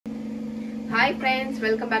Hi friends,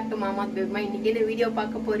 welcome back to Mama Babyma. இன்னைக்கு என்ன video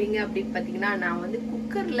பார்க்க போறீங்க அப்படினு பாத்தீங்கன்னா நான் வந்து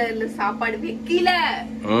குக்கர்ல சாப்பாடு வைக்கல.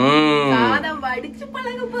 சாதம் வடிச்சு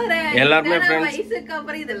பழக போறேன். எல்லாரும் फ्रेंड्स வயசுக்கு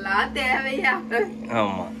அப்புறம் இதெல்லாம் தேவையா?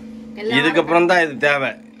 ஆமா. இதுக்கு அப்புறம் தான் இது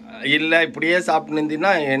தேவை. இல்ல இப்படியே சாப்பிட்டு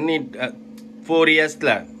நிந்தினா எண்ணி 4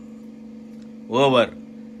 இயர்ஸ்ல ஓவர்.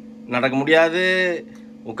 நடக்க முடியாது,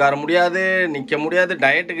 உட்கார முடியாது, நிக்க முடியாது.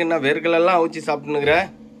 டயட்டுக்கு என்ன வேர்கள் எல்லாம் அவிச்சு சாப்பிட்டுனுக்குற.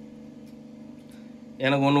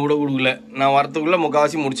 எனக்கு ஒன்று கூட கொடுக்கல. நான் வரத்துக்குள்ள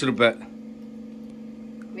முக்காவாசி முடிச்சிருப்பேன்.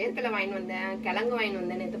 வேர்க்கலை வாங்கி வந்தேன், கிழங்கு வாங்கி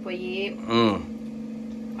வந்தேன் நேற்று போய்.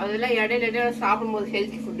 அதெல்லாம் இடையில சாப்பிடும்போது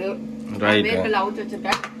ஹெல்த்தி ஃபுட்டு. வேர்க்கலை அவிச்சு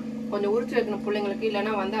வச்சிருக்கேன். கொஞ்சம் உரிச்சு வைக்கணும் பிள்ளைங்களுக்கு.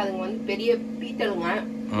 இல்லைன்னா வந்து அதுங்க வந்து பெரிய பீத்தலுங்க,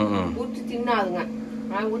 உரிச்சு தின்னாதுங்க.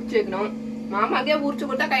 அதனால உரிச்சு வைக்கணும். மாமாக்கே உரிச்சு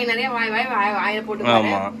கொடுத்தா கை நிறைய வாயில போட்டு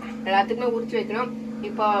எல்லாத்துக்குமே உரிச்சு வைக்கணும்.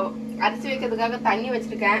 இப்போ அரிசி வைக்கிறதுக்காக தண்ணி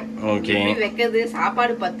வச்சிருக்கேன். வைக்கிறது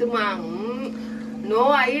சாப்பாடு பத்துமா? No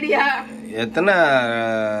idea. எத்தனை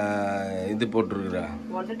இது போட்டுருக்குற?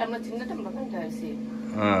 1 டம்ளர் சின்ன டம்ளர் தான் அரிசி.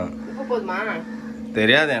 இப்போ போதுமா?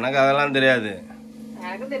 தெரியாது, எனக்கு அதெல்லாம் தெரியாது.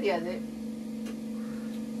 எனக்கு தெரியாது.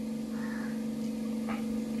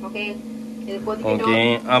 ஓகே, இது கொதிக்கட்டும். ஓகே,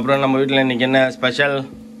 அப்புறம் நம்ம வீட்ல இன்னைக்கு என்ன ஸ்பெஷல்?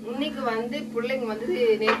 இன்னைக்கு வந்து பிள்ளைங்க வந்து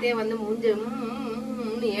நேத்தே வந்து மூஞ்ச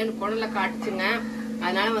ஏன் குடல காட்டுச்சுங்க.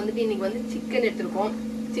 அதனால வந்துட்டு இன்னைக்கு வந்து சிக்கன் எடுத்துருக்கோம்.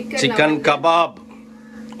 சிக்கன் கபாப்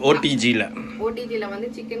ஓடிஜில வந்து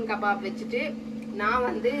சிக்கன் கபாப் வச்சுட்டு நான்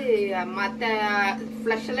வந்து மற்ற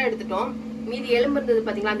ஃப்ளஷ் எல்லாம் எடுத்துட்டோம். மீதி எலும்பு இருந்தது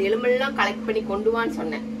பாத்தீங்களா, அந்த எலும்பெல்லாம் கலெக்ட் பண்ணி கொண்டு வான்னு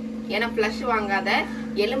சொன்னேன். ஏன்னா ஃப்ளஷ் வாங்காத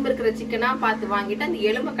எலும்பு இருக்கிற சிக்கனா பார்த்து வாங்கிட்டு அந்த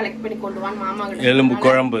எலும்பை கலெக்ட் பண்ணி கொண்டு வான்னு மாமா கிட்ட. எலும்பு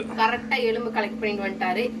குழம்பு கரெக்டா எலும்பு கலெக்ட் பண்ணிட்டு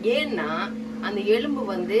வந்துட்டாரு. ஏன்னா அந்த எலும்பு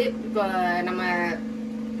வந்து இப்போ நம்ம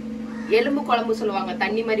எலும்பு குழம்பு சொல்லுவாங்க,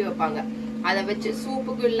 தண்ணி மாதிரி வைப்பாங்க. அதை வச்சு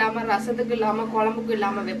சூப்புக்கு இல்லாம, ரசத்துக்கு இல்லாம, குழம்புக்கு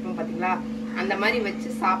இல்லாம வைப்போம் பாத்தீங்களா, அந்த மாதிரி வச்சு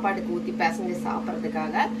சாப்பாடுக்கு ஊத்தி பேசஞ்சு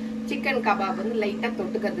சாப்பிட்றதுக்காக சிக்கன் கபாப் வந்து லைட்டா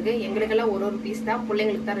தொட்டுக்கிறதுக்கு. எங்களுக்கெல்லாம் ஒரு பீஸ் தான்,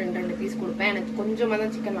 பிள்ளைங்களுக்கு தான் 2 பீஸ் கொடுப்பேன். எனக்கு கொஞ்சமா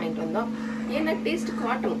தான் சிக்கன் வாங்கிட்டு வந்தோம். ஏன்னா டேஸ்ட்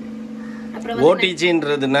காட்டணும். அப்புறம்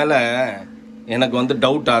ஓடிஜின்றதுனால எனக்கு வந்து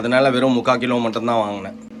டவுட், அதனால வெறும் 3/4 கிலோ மட்டும் தான்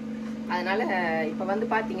வாங்கினேன். அதனால இப்ப வந்து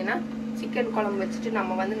பாத்தீங்கன்னா சிக்கன் குழம்பு வச்சுட்டு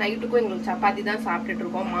நம்ம வந்து நைட்டுக்கும் எங்களுக்கு சப்பாத்தி தான் சாப்பிட்டுட்டு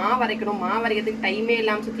இருக்கோம். மாவரைக்கணும், மாவரைக்கிறதுக்கு டைமே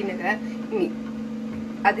இல்லாம சுத்தி நிற்கிறேன்.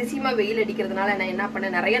 அதிசயமா வெயில் அடிக்கிறதுனால நான் என்ன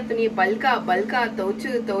பண்ணேன், நிறைய துணியை பல்கா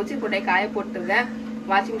துவைச்சு கொண்டே காய போட்டுருக்கேன்.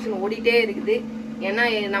 வாஷிங் மிஷின் ஓடிட்டே இருக்குது. ஏன்னா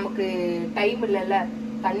நமக்கு டைம் இல்லைல்ல.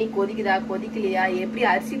 தண்ணி கொதிக்குதா கொதிக்கலையா, எப்படி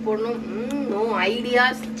அரிசி போடணும், நோ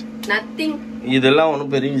ஐடியாஸ், நத்திங். இதெல்லாம்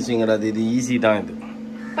ஒன்றும் பெரிய விஷயம் கிடையாது, இது ஈஸி தான். இது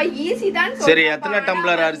ஈஸி தான். சரி, எத்தனை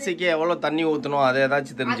டம்ளர் அரிசிக்கு எவ்வளவு தண்ணி ஊத்தணும் அதை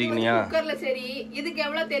ஏதாச்சும் தெரிஞ்சுக்கினியா? குக்கர்ல சரி, இதுக்கு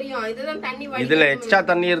எவ்வளவு தெரியும். இதுதான் தண்ணி. இதுல எக்ஸ்ட்ரா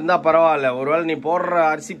தண்ணி இருந்தா பரவாயில்ல. ஒருவேளை நீ போடுற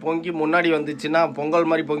அரிசி பொங்கி முன்னாடி வந்துச்சுன்னா, பொங்கல்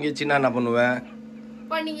மாதிரி பொங்கிச்சுன்னா என்ன பண்ணுவேன்?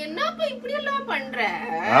 நீங்க என்னப்பா இப்படி எல்லாம் பண்ற?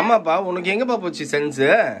 ஆமாப்பா, உனக்கு எங்கப்பா போச்சு சென்ஸ்?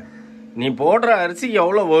 நீ போடுற அரிசி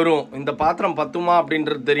எவ்வளவு வரும், இந்த பாத்திரம் பத்துமா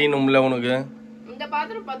அப்படின்றது தெரியணும்ல உனக்கு. இந்த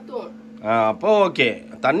பாத்திரம் பத்தும். அப்போ ஓகே,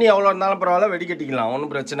 தண்ணி எவ்வளவு இருந்தாலும் பரவாயில்ல, வெடிக்கட்டிக்கலாம்,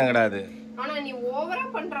 ஒன்னும் பிரச்சனை கிடையாது. ஆனா நீ ஓவரா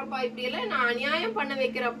பண்றப்பா, இப்படி எல்லாம் நான் அநியாயம் பண்ண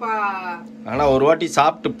வைக்கிறப்பா. ஆனா ஒரு வாட்டி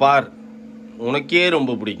சாப்பிட்டு பார், உனக்கே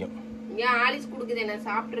ரொம்ப பிடிக்கும். ஏன் ஆலிஸ் குடுக்குது, நான்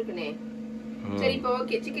சாப்பிட்டுருக்கனே. சரி இப்போ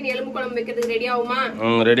ஓகே, சிக்கன் எலும்பு குழம்பு வைக்கிறதுக்கு ரெடி ஆகுமா?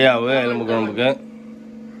 ரெடி ஆகு. எலும்பு குழம்புக்கு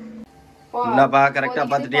என்னப்பா கரெக்டா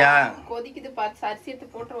பாத்துட்டியா? கொதிக்குது, பார்த்து அரிசி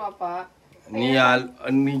எடுத்து போட்டுருவாப்பா. நீ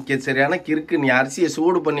சரியான கிறுக்கு. நீ அரிசியை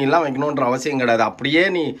சூடு பண்ணி எல்லாம் வைக்கணும்ன்ற அவசியம் கிடையாது. அப்படியே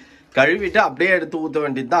நீ கழுவிட்டு அப்படியே எடுத்து ஊத்த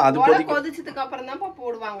வேண்டியதுதான். அது கொதிச்சதுக்கு அப்புறம் தான்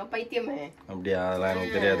போடுவாங்க, பைத்தியமே. அப்படியா? அதெல்லாம்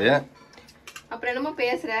எனக்கு தெரியாது. அப்புறம் என்னமோ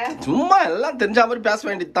பேசுற, சும்மா எல்லாம் தெரிஞ்ச மாதிரி பேச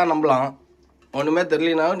வேண்டியதுதான். நம்பலாம். ஒண்ணுமே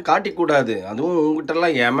தெரியலனா காட்டி கூடாது. அதுவும் உங்ககிட்ட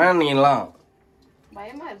எல்லாம் ஏமா நீ எல்லாம்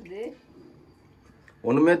பயமா இருக்குது.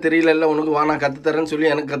 ஒண்ணுமே தெரியல, உனக்கு வா நான் கத்து தரேன்னு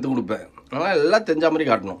சொல்லி எனக்கு கத்து கொடுப்பேன். அதனால எல்லாம் தெரிஞ்ச மாதிரி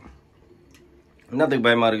காட்டணும். என்னத்துக்கு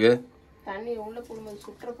பயமா இருக்கு? தண்ணி உள்ள போடும்போது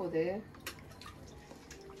சுற்ற போகுது.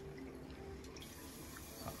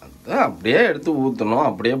 அதான் அப்படியே எடுத்து ஊத்தணும்,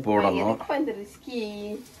 அப்படியே போடணும்.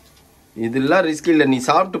 இதெல்லாம் ரிஸ்க் இல்ல. நீ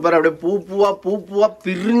சாப்பிட்டு பாரு, அப்படியே பூ பூவா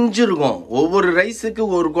பிரிஞ்சிருக்கும். ஒவ்வொரு ரைஸுக்கு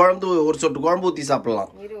ஒரு குழம்பு, ஒரு சொட்டு குழம்பு ஊத்தி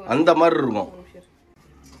சாப்பிடலாம், அந்த மாதிரி இருக்கும்.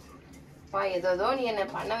 ஏதோ நீ என்ன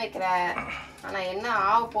பண்ண வைக்கிற, ஆனா என்ன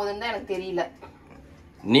ஆக போகுதுன்னு தான் எனக்கு தெரியல.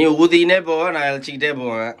 நீ ஊதிக்கினே போவ, நான் இழைச்சிக்கிட்டே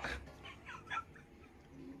போவேன்.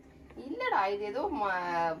 இல்லடா, இது ஏதோ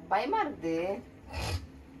பயமா இருக்குது.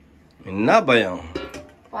 என்ன பயம்?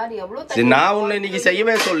 சரி, நான் உன்னை இன்னைக்கு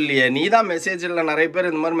செய்யவே சொல்லலையே. நீ தான் மெசேஜ்ல நிறைய பேர்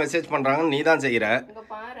இந்த மாதிரி மெசேஜ் பண்றாங்க, நீ தான் செய்யற. இங்க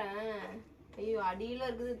பாரு, ஐயோ அடியில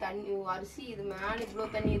இருக்குது தண்ணி, அரிசி இது மேல இவ்ளோ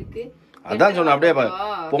தண்ணி இருக்கு. அதான் சொன்ன, அப்படியே பாரு,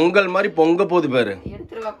 பொங்கல் மாதிரி பொங்க போகுது பாரு.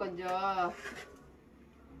 எடுத்துருவா கொஞ்சம்.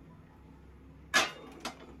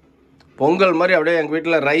 பொங்கல் மாதிரி அப்படியே எங்க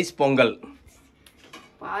வீட்டுல ரைஸ் பொங்கல்.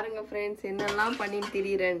 பாருங்க फ्रेंड्स என்னெல்லாம் பண்ணி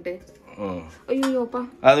திரியறேன்ட்டு. ஐயோப்பா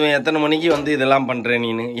அதுவும் எத்தனை மணிக்கு வந்து இதெல்லாம் பண்ற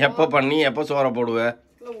நீனு? எப்ப பண்ணி எப்ப சோற போடுவ?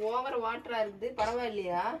 ஓவர் வாட்டரா இருக்குது,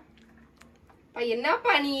 பரவாயில்லையா?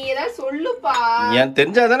 என்னப்பா நீ ஏதாவது சொல்லுப்பா. ஏன்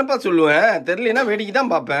தெரிஞ்சாதானப்பா சொல்லுவேன், தெரியலனா வேடிக்கை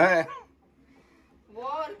தான் பார்ப்பேன்.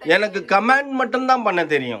 எனக்கு கமெண்ட் மட்டும் தான் பண்ண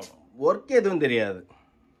தெரியும், ஒர்க் எதுவும் தெரியாது.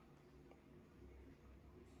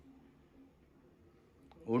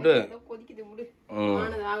 விடு,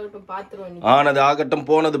 ஆனது ஆகட்டும்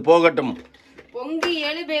போனது போகட்டும். பொங்கி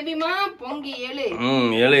ஏழு பேபிமா, பொங்கி ஏழு.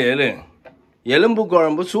 ஏழு ஏழு. எலும்பு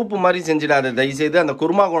குழம்பு சூப்பு மாதிரி செஞ்சிடாத தயவுசெய்து, அந்த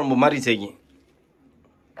குருமா குழம்பு மாதிரி செய்யும்.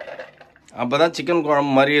 அப்போதான் சிக்கன்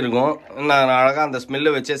குழம்பு மாதிரி இருக்கும். நான் அழகாக அந்த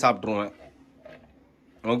ஸ்மெல்லை வச்சே சாப்பிட்ருவேன்.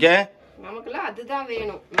 ஓகே, நமக்குலாம் அதுதான்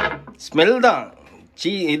வேணும். ஸ்மெல் தான்,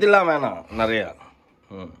 இதெல்லாம் வேணாம் நிறையா.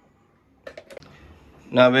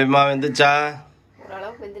 நான் வேகமாக வெந்துச்சா?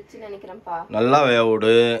 ஓரளவுக்கு வெந்துச்சுன்னு நினைக்கிறேன்ப்பா. நல்லா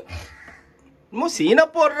வேவிடு. இன்னும் சீனை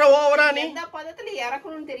போடுற ஓவரா நீ. எந்த பதத்துல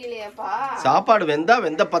இறக்கணும்னு தெரியலையாப்பா. சாப்பாடு வெந்தா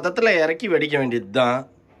வெந்த பதத்துல இறக்கி வெடிக்க வேண்டியதுதான்.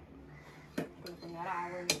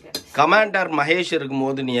 கமாண்டர் மகேஷ்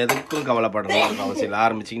இருக்கும்போது நீ எதுக்கும் கவலைப்படணும் அவசியம் இல்லை.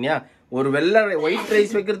 ஆரம்பிச்சிங்கயா ஒரு வெள்ளை ஒயிட்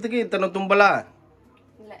ரைஸ் வைக்கிறதுக்கு இத்தனை தும்பலா?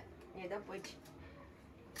 இல்ல ஏதோ போயிடுச்சு,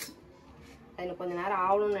 அதுல கொஞ்ச நேரம்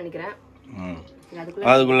ஆகணும்னு நினைக்கிறேன்.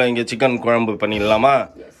 அதுக்குள்ள இங்க சிக்கன் குழம்பு பண்ணிடலாமா?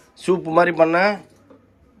 சூப்பு மாதிரி பண்ண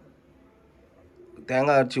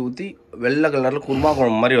தேங்காய் அரைச்சி ஊற்றி வெள்ளை கலரில் குருமா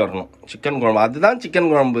குழம்பு மாதிரி வரணும் சிக்கன் குழம்பு. அதுதான் சிக்கன்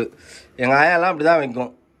குழம்பு. எங்கள் ஆயாலாம் அப்படி தான்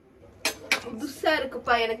வைக்கும். புதுசா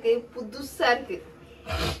இருக்குப்பா, எனக்கு புதுசா இருக்கு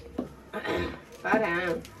பாரு.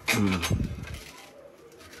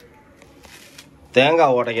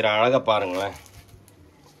 தேங்காய் உடைக்கிற அழகா பாருங்களேன்.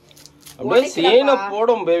 அப்படியே சீனை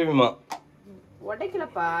போடும் பேபிமா.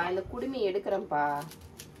 உடைக்கலப்பா, இந்த குடுமி எடுக்கிறேன்ப்பா.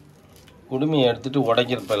 குடுமி எடுத்துட்டு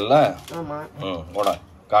உடைக்கிறப்பல்ல? ஆமா. உட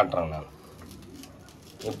காட்டுறேன் நான்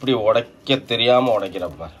எப்படி உடைக்க தெரியாம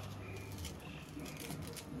உடைக்கிறப்ப.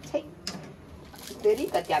 பெரிய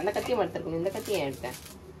கத்தி, அந்த கத்தியும் எடுத்துருக்கணும், இந்த கத்தியும் எடுத்தேன்.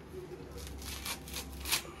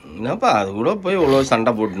 என்னப்பா அது கூட போய் இவ்வளவு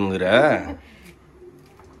சண்டை போட்டுங்கிற?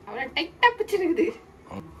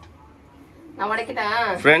 நான்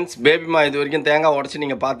உடைக்கிட்டேன். ஃப்ரெண்ட்ஸ், பேபிமா இது வரைக்கும் தேங்காய் உடைச்சு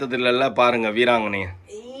நீங்க பார்த்தது இல்லைல்ல, பாருங்க வீராங்கனைய.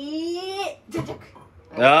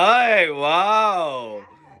 ஏய் வாவ்,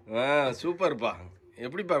 சூப்பர்ப்பா.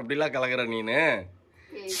 எப்படிப்பா இப்படிலாம் கலக்குற நீனு?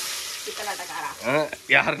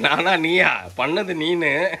 யார், நானா நீயா? பண்ணது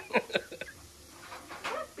நீனு.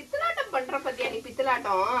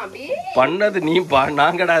 பண்ணது நீப்பா,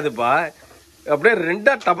 நான் கிடையாதுப்பா. அப்படியே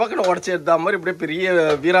ரெண்டா டபக்குன்னு உடச்சி எடுத்த மாதிரி அப்படியே பெரிய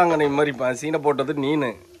வீராங்கனை மாதிரிப்பா சீனை போட்டது நீனு.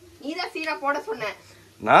 நீதான் சீனை போட சொன்ன.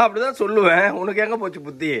 நான் அப்படிதான் சொல்லுவேன், உனக்கு எங்க போச்சு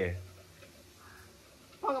புத்தி?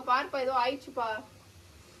 ஏதோ ஆயிடுச்சுப்பா.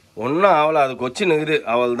 ஒன்னும் அவளை அது கொச்சி நிக்குது,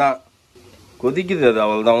 அவள் தான் கொதிக்குது. அது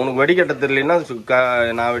அவள் தான். உனக்கு வெடிக்கட்ட தெரியலன்னா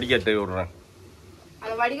நான் வெடிக்கட்ட விடுறேன்.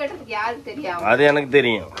 அது வடிகட்டுறதுக்கு யாருக்கு தெரியும்? அது எனக்கு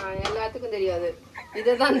தெரியும். எல்லாத்துக்கும் தெரியாது,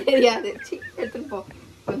 இதுதான் தெரியாது. எடுத்துட்டு போ.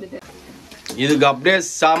 இதுக்கு அப்படியே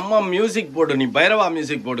செம்ம மியூசிக் போடு, நீ பைரவா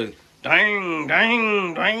மியூசிக் போடு. டைங் டைங்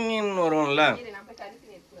டைங்னு வரும்ல,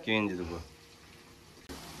 கேஞ்சது போ.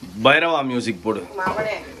 பைரவா மியூசிக் போடு.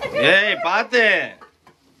 ஏய் பாத்து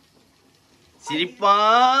சிரிப்பா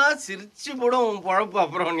சிரிச்சு போடும் உன் பொழப்பு.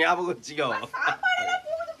 அப்புறம் ஞாபகம் வச்சுக்கோ.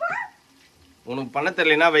 உனக்கு பண்ண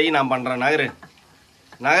தெரியலனா வை, நான் பண்றேன். நகரு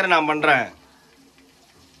நகரு, நான் பண்றேன்.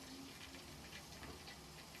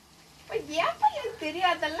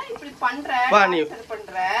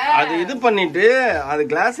 அது இது பண்ணிட்டு அது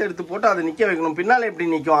கிளாஸ் எடுத்து போட்டு அதை நிக்க வைக்கணும். பின்னால எப்படி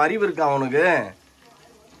நிக்கும்? அறிவு இருக்கா அவனுக்கு?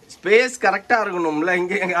 ஸ்பேஸ் கரெக்டா இருக்கணும்ல.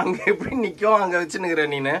 இங்க அங்க எப்படி நிக்கும்? அங்க வச்சு நிக்கிற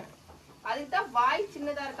நீனு. அதுதான் வாய்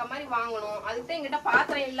சின்னதா இருக்க மாதிரி வாங்கணும். அதுதான் என்கிட்ட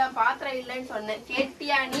பாத்திரம் இல்லன்னு சொன்னேன்.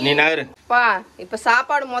 கேட்டியா நீ? நீ நகரு பா. இப்ப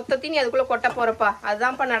சாப்பாடு மொத்தத்தையும் நீ அதுக்குள்ள கொட்ட போறப்பா.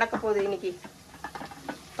 அதுதான்ப்பா நடக்க போகுது இன்னைக்கு.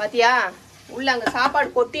 பாத்தியா உள்ள அங்க சாப்பாடு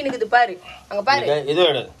கொட்டி நிக்குது பாரு, அங்க பாரு. இது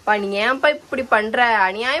எடு பா. நீ ஏன்பா இப்படி பண்ற?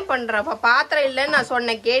 அநியாயம் பண்றப்பா. பாத்திரம் இல்லன்னு நான்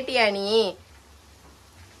சொன்னேன், கேட்டியா நீ?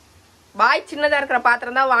 வாய் சின்னதா இருக்கிற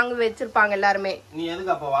பாத்திரம் தான் வாங்கி வச்சிருப்பாங்க எல்லாருமே. நீ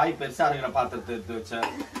எதுக்கு அப்ப வாய் பெருசா இருக்கிற பாத்திரத்தை எடுத்து வச்ச?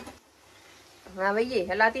 வெயி,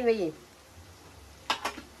 எல்லாத்தையும் வெயி.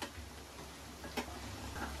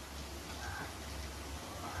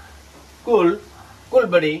 கூல்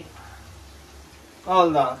கூல் படி.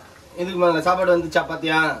 அவ்வளவுதான். இதுக்கு மேல சாப்பாடு வந்து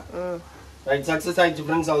சப்பாத்தியா? ரைட், சக்சஸ் ஆயிடுச்சு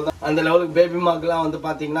ஃப்ரெண்ட்ஸ். அவ்வளவுதான். அந்த லெவலுக்கு பேபிமாக்கெல்லாம் வந்து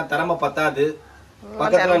பாத்தீங்கன்னா திறமை பத்தாது.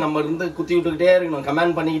 பக்கத்துல நம்ம இருந்து குத்தி விட்டுக்கிட்டே இருக்கணும்.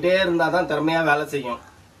 கமெண்ட் பண்ணிக்கிட்டே இருந்தாதான் திறமையா வேலை செய்யும்.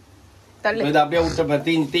 இது அப்படியே விட்டு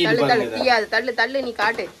தள்ளு தள்ளு. நீ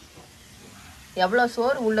காட்டு எவ்வளவு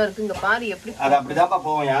சோறு உள்ள இருக்குங்க பாரு. எப்படி அது அப்படிதான்ப்பா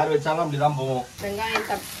போவோம், யார் வச்சாலும் அப்படிதான் போவோம்.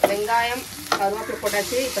 வெங்காயம் கருவேப்பிலை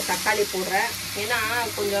போட்டாச்சு. இப்ப தக்காளி போடுறேன். ஏன்னா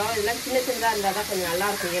கொஞ்சம் இதெல்லாம் சின்ன சின்னதா இருந்தாதான் கொஞ்சம் நல்லா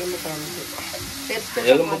இருக்கும் எலும்பு குழம்பு.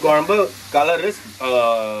 எலும்பு குழம்பு கலரு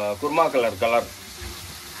குருமா கலர்.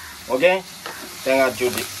 ஓகே, தேங்காய் அரைச்சி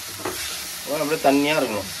ஊற்றி அப்படியே தண்ணியாக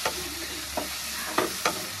இருக்கணும்.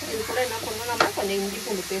 இது கூட என்ன பண்ணணும், நம்ம கொஞ்சம் இஞ்சி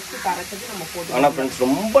பூண்டு பேஸ்ட் கரைச்சது நம்ம போட்டு. ஆனால் ஃப்ரெண்ட்ஸ்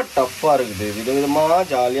ரொம்ப டஃப்பாக இருக்குது. விதவிதமாக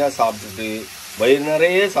ஜாலியாக சாப்பிட்டுட்டு வயிறு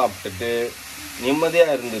நிறைய சாப்பிட்டுட்டு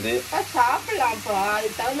நிம்மதியாக இருந்தது. சாப்பிடலாம்ப்பா,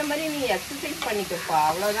 அதுக்கு தகுந்த மாதிரி நீ எக்ஸசைஸ் பண்ணிக்கப்பா,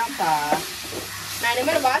 அவ்வளோதான்ப்பா. நான்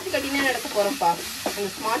இனிமேல் வாட்ச் கட்டினே நடக்க போகிறேன்ப்பா, அந்த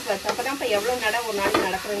ஸ்மார்ட் வாட்ச். அப்போ தான்ப்பா எவ்வளோ நட ஒரு நாளைக்கு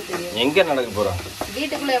நடக்கிறோன்னு தெரியும். எங்கே நடக்க போகிறோம்?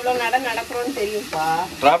 வீட்டுக்குள்ளே எவ்வளோ நடக்கிறோன்னு தெரியும்ப்பா.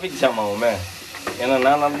 டிராஃபிக் ஜாம் ஆகுமே, ஏன்னா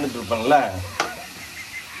நான் நடந்துட்டு இருப்பேன்ல.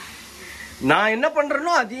 நான் என்ன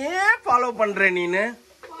பண்றேனோ அதையே ஃபாலோ பண்றேன் நீனு.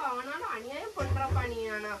 ஆனாலும் அநியாயம் பண்றப்பா நீ.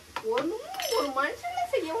 ஆனா ஒரு மனுஷனே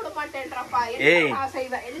செய்ய விட மாட்டேன்றப்பா. ஏய்,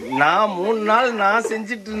 நான் 3 நாள் நான்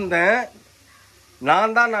செஞ்சிட்டு இருந்தேன்.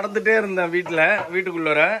 நான் தான் நடந்துட்டே இருந்தேன்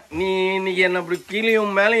வீட்டுக்குள்ளர. நீ இன்னைக்கு என்ன அப்படி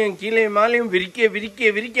கீழையும் மேலையும் விரிக்க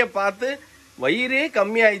விரிக்க விரிக்க பார்த்து வயிறே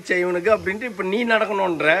கம்மி ஆயிடுச்சு இவனுக்கு அப்படின்ட்டு இப்ப நீ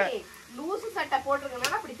நடக்கணும்ன்ற. லூசு சட்டை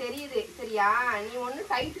போட்டிருக்கனால அப்படி தெரியுது, சரியா? நீ ஒண்ணு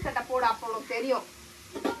டைட் சட்டை போடு, அப்ப உனக்கு தெரியும்.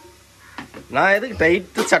 நான் எதுக்கு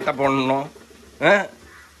டைட்டு சட்டை போடணும்?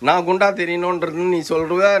 நான் குண்டா தெரியணுன்றது நீ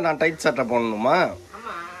சொல்ற. நான் டைட் சட்டை போடணுமா?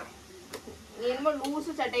 ஆமா, நீ என்னமோ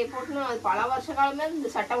லூசு சட்டையை போட்டுன்னு அது பல வருஷ காலமே இந்த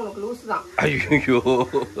சட்டை உனக்கு லூசு தான். ஐயோ,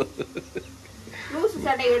 லூசு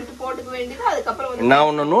சட்டையை எடுத்து போட்டுக்க வேண்டியது. அதுக்கப்புறம் நான்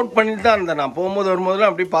உன்னை நோட் பண்ணிட்டு தான் இருந்தேன். நான் போகும்போது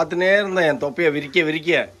வரும்போதெல்லாம் அப்படி பார்த்துனே இருந்தேன். என் தொப்பையை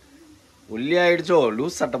விரிக்க ஒல்லி ஆயிடுச்சோ,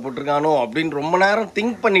 லூஸ் சட்டை போட்டிருக்கானோ அப்படின்னு ரொம்ப நேரம்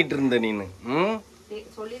திங்க் பண்ணிட்டு இருந்த நீனு.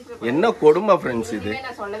 என்ன கொடுமை ஃப்ரெண்ட்ஸ் இது.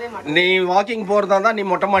 நீ வாக்கிங் போறதா தான் நீ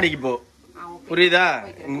மொட்டை மாடிக்கு போ, புரியுதா?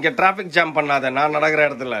 இங்க டிராபிக் ஜாம் பண்ணாத, நான் நடக்கிற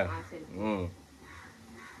இடத்துல.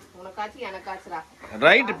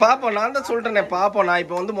 ரைட், பாப்போம். நான் தான் சொல்றேனே, பாப்போம். நான்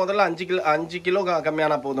இப்போ வந்து முதல்ல 5 கிலோ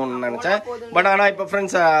கம்மியான போதும்னு நினைச்சேன். பட் ஆனா இப்போ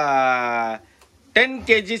ஃப்ரெண்ட்ஸ் 10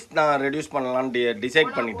 kgs நான் ரெடியூஸ் பண்ணலாம்னு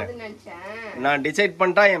டிசைட் பண்ணிட்டேன். நான் டிசைட்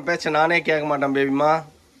பண்ணிட்டா என் பேச்ச நானே கேட்க மாட்டேன் பேபிமா.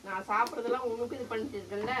 நான் சாப்பிடுறதெல்லாம் உனக்கு இது பண்ணிட்டு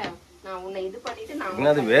இருக்கேன்ல, நான் உன்னை இது பண்ணிட்டு நான்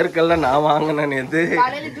என்னது வேர்க்கல்ல நான் வாங்கினேன். எது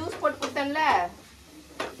காலையில ஜூஸ் போட்டு கொடுத்தேன்ல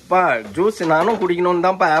பா, ஜூஸ் நானும் குடிக்கணும்னு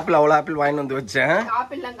தான்ப்பா ஆப்பிள் அவ்வளோ ஆப்பிள் வாங்கிட்டு வந்து வச்சேன்.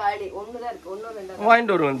 ஆப்பிள்லாம் காலி, ஒண்ணுதான் இருக்கு, ஒன்னும் ரெண்டு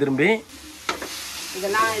வாங்கிட்டு வருவேன் திரும்பி.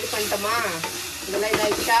 இதெல்லாம் இது பண்ணிட்டோமா, இதெல்லாம்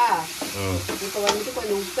இதாகிட்டா இப்போ வந்துட்டு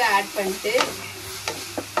கொஞ்சம் உப்பு ஆட் பண்ணிட்டு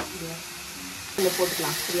இதில்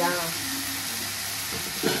போட்டுக்கலாம், சரியா?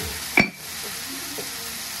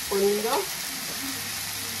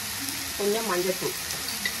 கொஞ்சம் மஞ்சத்தூள்,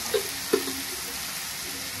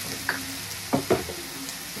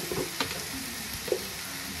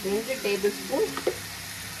 2 டேபிள் ஸ்பூன்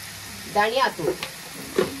தனியாத்தூள்,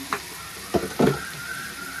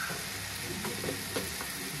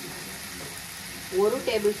 1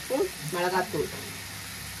 டேபிள் ஸ்பூன் மிளகாத்தூள்,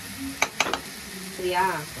 சரியா?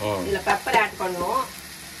 இதுல பெப்பர் ஆட் பண்ணுவோம்,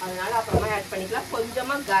 அதனால அப்புறமா ஆட் பண்ணிக்கலாம்.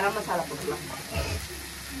 கொஞ்சமா கரம் மசாலா போட்டுக்கலாம்,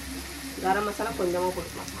 கரம் மசாலா கொஞ்சமா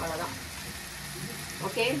போட்டுக்கலாம், அவ்வளவுதான்.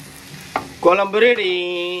 ஓகே, குழம்பு ரெடி.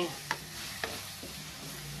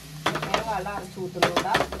 தேங்காயெல்லாம் அரைச்சி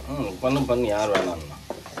ஊற்றணும்டா. பண்ணு யார் வேணாம்.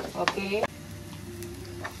 ஓகே,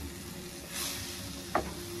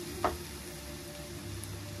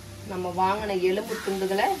 நம்ம வாங்கின எலும்பு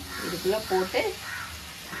துண்டுகளை இதுக்குள்ள போட்டு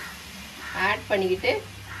ஆட் பண்ணிக்கிட்டு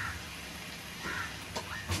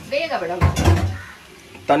வேக விடணும்.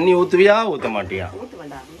 தண்ணி ஊத்துவியா ஊத்த மாட்டியா? ஊற்ற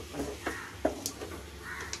வேண்டாம்,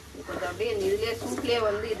 கொஞ்சம் அப்படியே இதுலயே சூட்லயே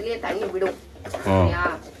வந்து இதுலயே தண்ணி விடும், சரியா?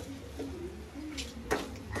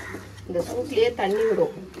 இந்த சூட்லயே தண்ணி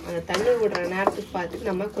விடும். அந்த தண்ணி விடுற நேரத்துக்கு பார்த்துட்டு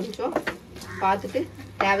நம்ம கொஞ்சம் பார்த்துட்டு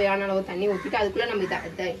தேவையான அளவு தண்ணி ஊற்றிட்டு அதுக்குள்ள நம்ம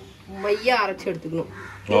இதை மையா அரைச்சி எடுத்துக்கணும்.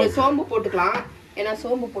 நீங்க சோம்பு போட்டுக்கலாம், ஏன்னா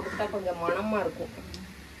சோம்பு போட்டுக்கிட்டா கொஞ்சம் மணமா இருக்கும்.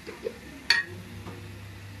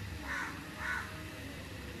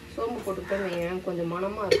 சோம்பு போட்டுக்கிட்டோம் கொஞ்சம்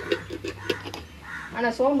மணமா இருக்கும். ஆனா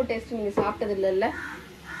சோம்பு டேஸ்ட் நீங்க சாப்பிட்டது இல்லைல்ல?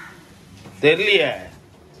 தெரியலையே,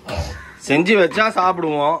 செஞ்சு வச்சா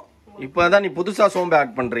சாப்பிடுவோம். இப்பதான் நீ புதுசா சோம்பு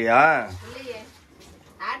ஆட் பண்றியா? இல்லையே,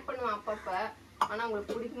 ஆட் பண்ணுவேன் அப்பப்ப. ஆனா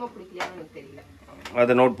உங்களுக்கு பிடிக்குமா பிடிக்கலையான்னு எனக்கு தெரியல.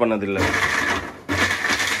 அதை நோட் பண்ணது இல்லை.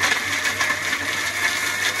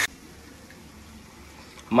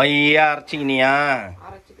 மையா அரைச்சிக்கினியா?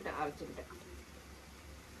 அரைச்சுக்கிட்டேன்.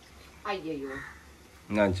 ஐயோ,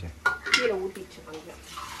 என்னாச்சு? கீழே ஊத்திச்சு கொஞ்சம்.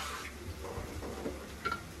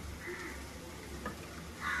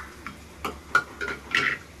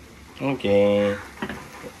 ஓகே,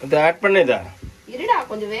 இது ஆட் பண்ணிதா? இருடா,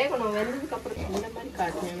 கொஞ்சம் வேகணும். வெந்ததுக்கு அப்புறம் இந்த மாதிரி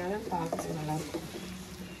காட்டுனால பார்க்க நல்லா இருக்கும்.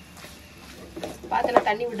 பாத்தன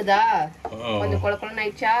தண்ணி விடுதா? கொஞ்சம் கொல கொலன்னு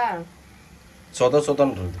ஆயிடுச்சா?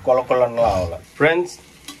 சொதன்றது கொல கொலன்னுலாம் ஆகல. ஃப்ரெண்ட்ஸ்,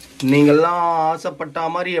 நீங்கள்லாம் ஆசைப்பட்ட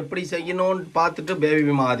மாதிரி எப்படி செய்யணும்னு பார்த்துட்டு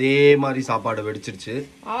பேபிமா அதே மாதிரி சாப்பாடு வெடிச்சிருச்சு.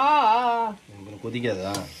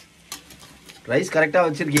 கொதிக்காதா? ரைஸ் கரெக்டாக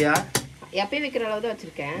வச்சிருக்கியா? எப்பயும் வைக்கிற அளவு தான்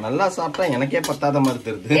வச்சிருக்கேன். நல்லா சாப்பிட்டா எனக்கே பத்தாத மாதிரி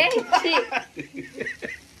தெரியுது.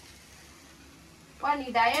 நீ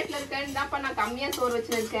டயட்ல இருக்கேன்னு தான் நான் கம்மியா சோறு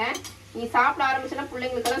வச்சிருக்கேன். நீ சாப்பிட ஆரம்பிச்சா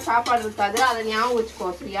பிள்ளைங்களுக்கெல்லாம் சாப்பாடு இருக்காது, அதை ஞாபகம் வச்சுக்கோ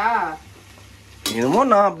சரியா? என்னமோ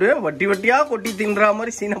நான் அப்படியே வட்டி வட்டியா கொட்டி தின்ற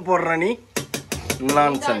மாதிரி சீனை போடுறேன் நீ.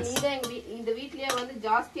 நான்சென்ஸ். இந்த வீட்லயே வந்து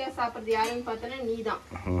ஜாஸ்தியா சாப்பிடுறது யாருன்னு பார்த்தனா நீதான்,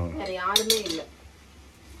 வேற யாருமே இல்ல.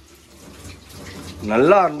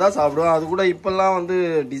 நல்லா இருந்தா சாப்பிடுவேன். அது கூட இப்பெல்லாம் வந்து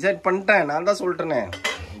டிசைட் பண்ணிட்டேன். நான் தான் சொல்லிட்டேனே,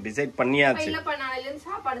 டிசைட் பண்ணியாச்சு. இல்லப்பா நாளைல இருந்து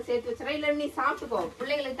சாப்பாடு சேர்த்து வச்சறேன். இல்ல நீ சாப்பிட்டுக்கோ,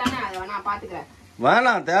 பிள்ளைங்களுக்கு தானே, அதை நான் பாத்துக்கிறேன்.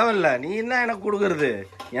 வேணாம், தேவையில்ல. நீ என்ன எனக்கு கொடுக்கறது?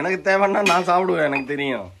 எனக்கு தேவைன்னா நான் சாப்பிடுவேன், எனக்கு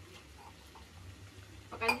தெரியும்.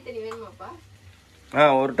 கஞ்சி தண்ணி வேணுமாப்பா?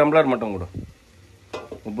 ஒரு டம்ளர் மட்டும் கொடு,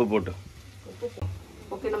 உப்பு போட்டு.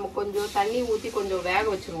 ஓகே, நம்ம கொஞ்சம் தண்ணி ஊத்தி கொஞ்சம் வேக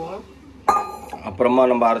வச்சிருவோம். அப்புறமா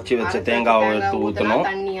நம்ம அரைச்சி வச்ச தேங்காவை எடுத்து ஊற்றணும்.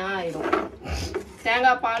 தண்ணியா ஆயிடும்.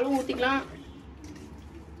 தேங்காய் பாலும் ஊத்திக்கலாம்.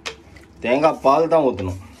 தேங்காய் பால் தான்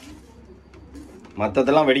ஊற்றணும்,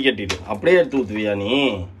 மற்றதெல்லாம் வெடிக்கட்டிடு. அப்படியே எடுத்து ஊற்றுவியா நீ?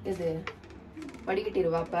 இது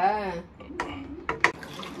வடிகட்டிடுவாப்ப.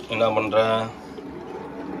 என்ன பண்ற?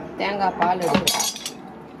 தேங்காய் பால் எடுத்து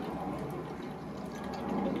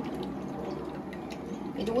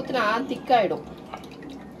இது ஊத்துனா திக்காயிடும்.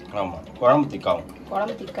 ஆமா, குழம்பு திக்காகும்.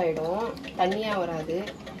 குழம்பு திக்காயிடும், தண்ணியா வராது.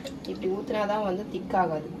 இப்படி ஊத்துனாதான் வந்து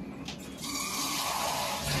திக்காகாது,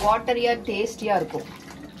 வாட்டரியா டேஸ்டியா இருக்கும்.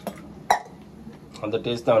 அந்த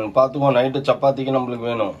டேஸ்ட் தான் பார்த்துக்கோ. நைட்டு சப்பாத்திக்கு நம்மளுக்கு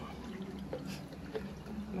வேணும்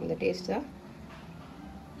அந்த டேஸ்ட் தான்.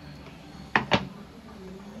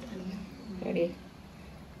 ரெடி.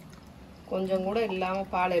 கொஞ்சம் கூட இல்லாம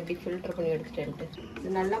பாலை எப்படி ஃபில்டர் பண்ணி எடுத்துட்டு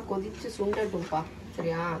இது நல்லா கொதிச்சு சுண்டட்டும்பா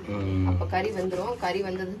சரியா? அப்ப கறி வந்துடும். கறி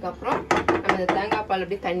வந்ததுக்கு அப்புறம் நம்ம இந்த தேங்காய் பால்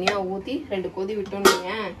அப்படியே தண்ணியா ஊத்தி 2 கொதி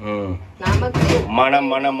விட்டோம்னீங்க, நமக்கு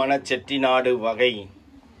மண செட்டிநாடு வகை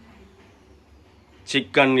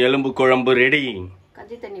சிக்கன் எலும்பு குழம்பு ரெடி.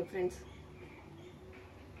 கஞ்சி தண்ணி ஃப்ரெண்ட்ஸ்.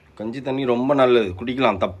 கஞ்சி தண்ணி ரொம்ப நல்லது,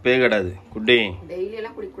 குடிக்கலாம், தப்பே கிடையாது. குடி. டெய்லி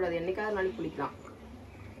எல்லாம் குடிக்க கூடாது, என்னைக்காவது நாளைக்கு குடிக்கலாம்.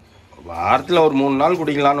 வாரத்தில் ஒரு 3 நாள்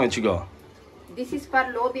குடிக்கலாம்னு வச்சுக்கோ. This is for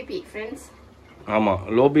low BP friends. ஆமாம்,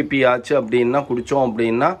 லோ பிபி ஆச்சு அப்படின்னா குடித்தோம்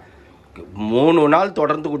அப்படின்னா 3 நாள்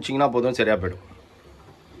தொடர்ந்து குடிச்சிங்கன்னா போதும், சரியா போயிடும்.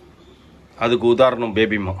 அதுக்கு உதாரணம்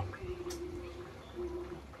பேபிமா.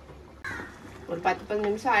 ஒரு 10-15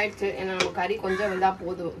 நிமிஷம் ஆயிடுச்சு. ஏன்னா நம்ம கறி கொஞ்சம் வந்தால்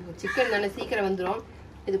போதும். சிக்கன் தானே சீக்கிரம் வந்துடும்.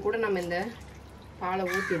 இது கூட நம்ம இந்த பாலை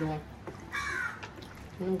ஊற்றிடுவோம்.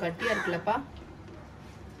 இன்னும் கட்டியாக இருக்குல்லப்பா.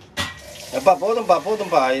 எப்பா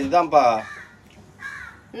போதும்பா, இதுதான்ப்பா.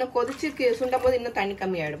 இன்னும் கொதிச்சு சுண்டும் போது இன்னும் தண்ணி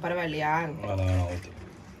கம்மியாயிடும், பரவாயில்லையா?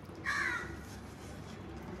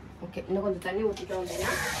 ஓகே, இன்னும் கொஞ்சம் தண்ணி ஊற்றிட்டோம்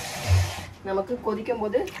அப்படின்னா நமக்கு கொதிக்கும்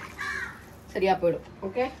போது சரியா போயிடும்.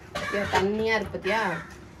 ஓகே, தண்ணியா இருக்கு பத்தியா?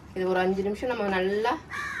 இது ஒரு 5 நிமிஷம் நம்ம நல்லா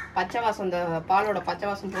பச்சை வாசம், இந்த பாலோட பச்சை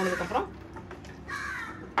வாசம் போனதுக்கப்புறம்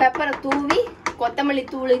பெப்பரை தூவி கொத்தமல்லி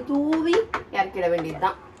தூளை தூவி இறக்கிட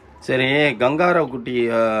வேண்டியதுதான். சரி, கங்காரா குட்டி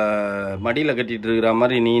மடியில கட்டிட்டு இருக்கிற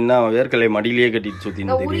மாதிரி நீ என்ன வேர்க்கலை மடியிலேயே கட்டிட்டு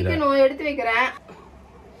சுத்தின்னு தெரியல. எடுத்து வைக்கிறேன்.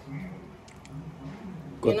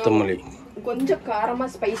 கொத்தமல்லி கொஞ்சம் காரமா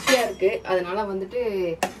ஸ்பைசியா இருக்கு, அதனால வந்துட்டு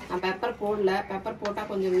நான் பெப்பர் போடல. பெப்பர் போட்டா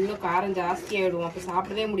கொஞ்சம் இன்னும் காரம் ஜாஸ்தி ஆயிடும், அப்ப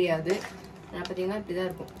சாப்பிடவே முடியாது. பார்த்தீங்கன்னா இப்படிதான்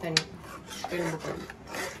இருக்கும் தண்ணி.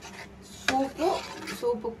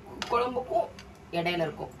 சூப்பு குழம்புக்கும் இடையில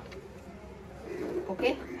இருக்கும். ஓகே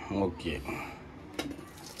ஓகே,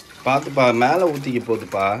 பார்த்துப்பா, மேலே ஊற்றிக்க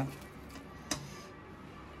போகுதுப்பா.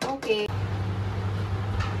 ஓகே,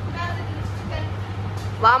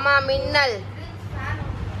 வாமா மின்னல்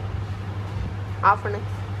ஆஃப் பண்ணு.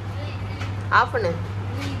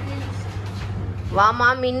 வாமா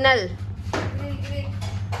மின்னல்.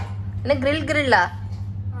 என்ன கிரில்லா?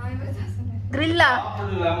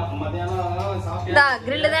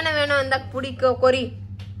 கிரில் தானே வேணும். இந்த பிடிக்க கொரி.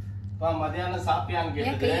 மதியானம் சாப்பிட்டியான்னு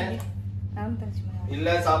கேட்டது. இல்ல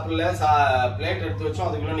சாப்பிடல, பிளேட் எடுத்து வச்சோம்,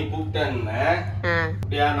 அதுக்குள்ள நீ கூப்பிட்டேன்னு.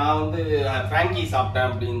 அப்படியா? நான் வந்து பிராங்கி சாப்பிட்டேன்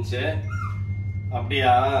அப்படின்ச்சு.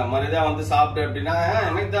 அப்படியா? மறுபடியும் வந்து சாப்பிட்டேன் அப்படின்னா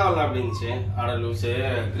எனக்கு தேவையில்ல அப்படின்ச்சு. அட லூசு,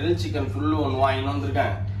 கிரில் சிக்கன் ஃபுல்லு ஒன்று வாங்கின்னு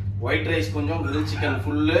வந்திருக்கேன். ஒயிட் ரைஸ் கொஞ்சம், கிரில் சிக்கன்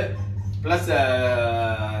ஃபுல்லு பிளஸ்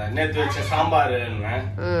நேற்று வச்ச சாம்பார்.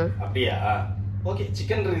 அப்படியா? ஓகே,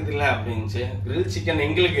 சிக்கன் இருக்குதுல்ல அப்படின்ச்சு. கிரில் சிக்கன்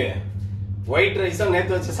எங்களுக்கு, ஒயிட் ரைஸும்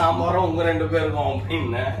நேற்று வச்ச சாம்பாரும் உங்க 2 பேருக்கும்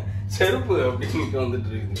அப்படின்னு செருப்பு அப்படின்னு வந்துட்டு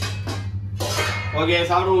இருக்குது. ஓகே,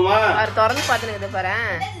 சாப்பிடுவோமா? திறந்து பார்த்துன்னு பாரு.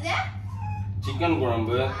 சிக்கன்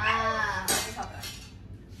குழம்பு.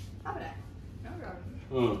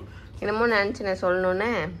 என்னமோ நினைச்சு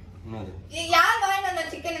சொல்லணும்னு. யார் வாங்கி வந்த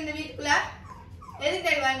சிக்கன் இந்த வீட்டுக்குள்ள?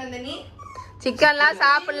 எதுக்கு வாங்கி வந்த நீ? சிக்கன்லாம்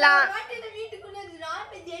சாப்பிடலாம். இந்த வீட்டுக்குள்ள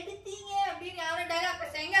நான்வெஜ் எடுத்தீங்க அப்படின்னு யாரும்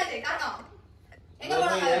டயலாக் செஞ்சாதே காணோம். எங்க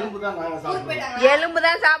போனாங்க எலும்பு தான் நாங்க ஊருக்கு சாப்பிடுவோம். போயிட்டாங்க எலும்பு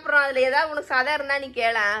தான் சாப்பிடுறோம். அதுல ஏதாவது உனக்கு சதை இருந்தா நீ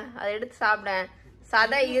கேள, அதை எடுத்து சாப்பிட.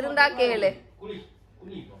 சதை இருந்தா கேளு. குளி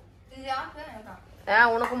குளி இப்போ. இது யாருக்கு எனக்கா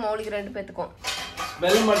உனக்கும் மௌலிக்கு 2 பேத்துக்கும்.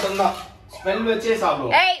 ஸ்மெல் மட்டும் தான். ஸ்மெல் வச்சே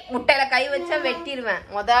சாப்பிடுவோம். ஏய் முட்டையில கை வச்சா வெட்டிடுவேன்.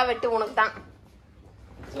 வெட்டு உனக்கு தான்.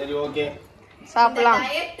 சரி ஓகே சாப்பிடலாம்.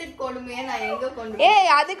 டயட் கொடுமையை நான் எங்க கொண்டு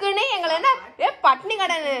ஏய் அதுக்குன்னு எங்களை என்ன பட்னி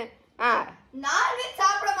கடனு நான்வெஜ்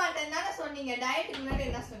சாப்பிட மாட்டேன்னு தானே சொன்னீங்க. டயட்டுக்கு முன்னாடி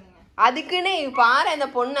என்ன சொன்னீங்க? அதுக்குன்னு பாரு இந்த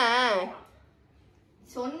பொண்ண.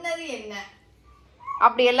 சொன்னது என்ன?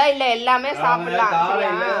 அப்படி எல்லாம் இல்ல, எல்லாமே சாப்பிடலாம்.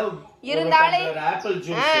 இருந்தாலே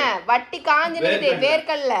வட்டி காஞ்சு நிக்குது,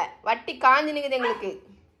 வேர்க்கல்ல வட்டி காஞ்சு நிக்குது எங்களுக்கு.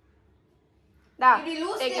 இப்படி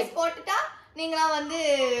லூஸ் டெஸ்ட் போட்டுட்டா நீங்களா வந்து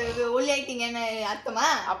ஒல்லியாயிட்டீங்கன்னு அர்த்தமா?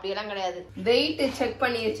 அப்படி எல்லாம் கிடையாது. வெயிட் செக்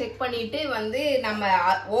பண்ணிட்டு வந்து நம்ம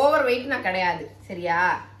ஓவர் வெயிட் நான் கிடையாது. சரியா?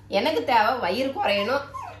 எனக்கு தேவை வயிறு குறையணும்,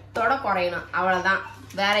 தொட குறையணும், அவ்வளவுதான்.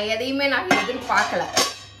 வேற எதையுமே நான் எதிர்பார்க்கல.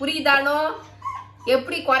 புரியுதானோ?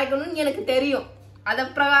 எப்படி குறைக்கணும்னு எனக்கு தெரியும். அத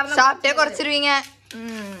பிரகாரம் சாப்பிட்டே குறைச்சிருவீங்க.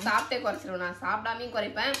 சாப்பிட்டே குறைச்சிருவேன். நான் சாப்பிடாமையும்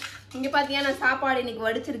குறைப்பேன். இங்க பாத்தியா நான் சாப்பாடு இன்னைக்கு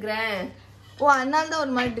வடிச்சிருக்கிறேன். ஓ அதனால தான்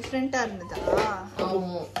ஒரு மாதிரி டிஃபரெண்டா இருந்ததா?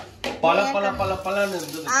 பலன்னு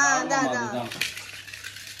இருந்தது. அதான்.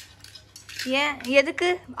 ஏன் எதுக்கு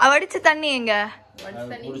வடிச்ச தண்ணி எங்க? வடிச்ச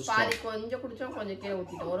தண்ணி பாதி கொஞ்சம் குடிச்சோம், கொஞ்சம் கீழே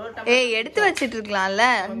ஊத்திட்டோம். ஒரு ஏய் எடுத்து வச்சிட்டு இருக்கலாம்ல.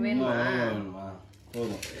 வேணுமா?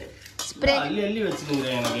 போதும். ஸ்ப்ரே அள்ளி வச்சிருக்கீங்க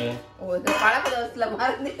எனக்கு. ஓ இது பழக்க தோசைல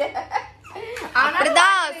மறந்துட்டேன்.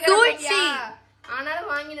 அப்படிதான் சூழ்ச்சி. ஆனாலும்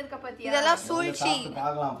வாங்கி இருக்க பாத்தியா? இதெல்லாம் சூழ்ச்சி.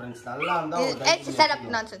 பார்க்கலாம் फ्रेंड्स. நல்லா இருந்தா ஒரு ஏய் ஷட் அப்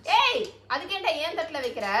நான்சென்ஸ். ஏய் அதுக்கேண்டா ஏன் தட்டல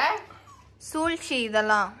வைக்கிற? சூழ்ச்சி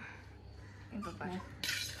இதெல்லாம். இப்ப பாரு.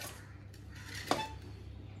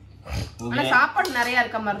 ஆனா சாப்பாடு நிறைய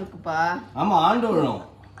இருக்க மாதிரி இருக்குப்பா. ஆமா ஆண்டு வரும்.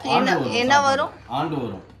 என்ன வரும்? ஆண்டு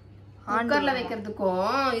வரும். குக்கர்ல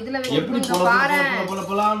வைக்கிறதுக்கும் இதுல எப்படி வைக்கிறதுக்கும் பாரு.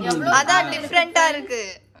 அதான் டிஃபரெண்டா இருக்கு.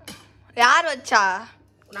 யார் வச்சா?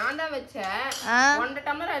 நான் தான் வச்சேன். 1.5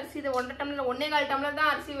 டம்ளர் அரிசி, 1.5 டம்ளர் 1.25 டம்ளர்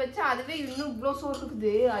தான் அரிசி வச்சேன். அதுவே இன்னும் இவ்ளோ சோறு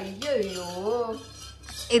இருக்குது. ஐயோ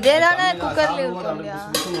இதே தானே குக்கர்ல இருக்கும்.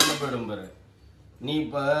 பாரு நீ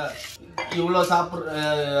இப்ப இவ்வளவு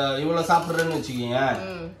சாப்பிடுறேன்னு வச்சுக்கீங்க.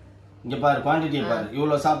 இங்க பாரு குவான்டிட்டியை பாரு.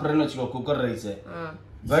 இவ்வளவு சாப்பிடுறேன்னு வச்சுக்கோ குக்கர் ரைஸ்.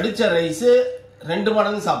 வடிச்ச ரைஸ் 2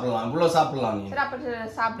 மடங்கு சாப்பிடலாம். இவ்வளவு சாப்பிடலாம் நீ. சரி அப்ப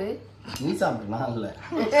சாப்பிடு. நீ சாப்பிடலாம் இல்ல.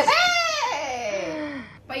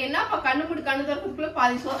 இப்ப என்னப்பா கண்ணு தரக்குள்ள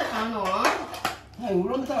பாதி சோத்தை காணோம்.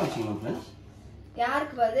 இவ்வளவு தான் வச்சுக்கணும் ஃப்ரெண்ட்ஸ்.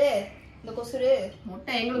 யாருக்கு பாரு இந்த கொசுரு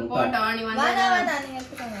முட்டை எங்களுக்கு போட்டோம். நீ வந்து நீங்க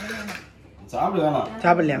எடுத்துக்கோங்க. சாப்பிடு வேணாம்.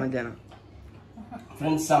 சாப்பிடலையா மத்தியானம்?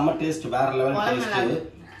 ஃப்ரெண்ட்ஸ் செம்ம டேஸ்ட், வேற லெவல் டேஸ்ட்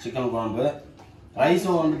சிக்கன் குழம்பு.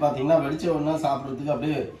 ரைஸும் வந்து பாத்தீங்கன்னா வெடிச்ச உடனே சாப்பிட்றதுக்கு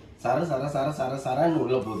அப்படியே சரன்னு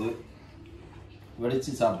உள்ள போகுது.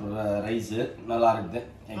 வெடிச்சு சாப்பிட்ற ரைஸ் நல்லா இருக்குது.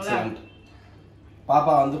 எக்ஸலண்ட்.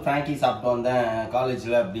 பாப்பா வந்து ஃப்ராங்கி சாப்பிட்டு வந்தேன்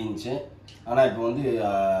காலேஜில் அப்படின்ச்சு. ஆனால் இப்போ வந்து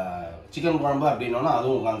சிக்கன் குழம்பு அப்படின்னோன்னா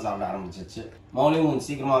அதுவும் உட்காந்து சாப்பிட ஆரம்பிச்சிச்சு. மௌலியும்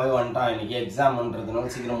சீக்கிரமாகவே வந்துட்டான். இன்றைக்கி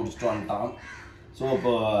எக்ஸாம்ன்றதுனால சீக்கிரம் முடிச்சுட்டு வந்துட்டான். ஸோ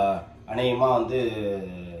இப்போ அநேகமாக வந்து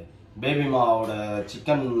பேபிமாவோட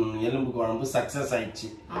சிக்கன் எலும்பு குழம்பு சக்ஸஸ் ஆயிடுச்சு.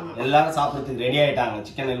 எல்லாரும் சாப்பிட்றதுக்கு ரெடி ஆகிட்டாங்க.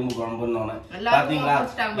 சிக்கன் எலும்பு குழம்புன்னு பார்த்தீங்களா?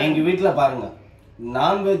 எங்கள் வீட்டில் பாருங்க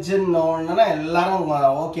நான்வெஜ்ஜுன்னா எல்லாரும்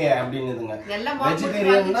ஓகே அப்படின்னுதுங்க.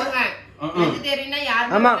 வெஜிடேரியன்னா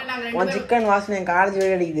ஆமா உன் சிக்கன் வாசனை என் காலேஜ்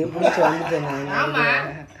வெளியே அடிக்குது. பிடிச்சி வந்துட்டேன்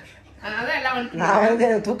நான் வந்து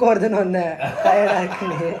எனக்கு தூக்கம் வருதுன்னு வந்தேன். டயர்டா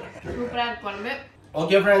இருக்குன்னு.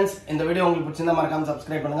 ஓகே ஃப்ரெண்ட்ஸ், இந்த வீடியோ உங்களுக்கு பிடிச்சிருந்தா மறக்காம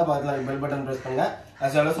சப்ஸ்கிரைப் பண்ணுங்க. பக்கத்துல பெல் பட்டன் பிரஸ் பண்ணுங்க.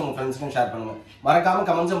 as well as உங்க ஃப்ரெண்ட்ஸ்க்கும் ஷேர் பண்ணுங்க. மறக்காம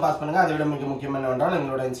கமெண்ட்ஸும் பாஸ் பண்ணுங்க. அதை விட மிக முக்கியம் என்னவென்றால்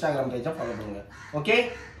எங்களோட இன்ஸ்டாகிராம் பேஜை ஃபாலோ பண்ணுங்க. Okay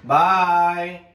bye.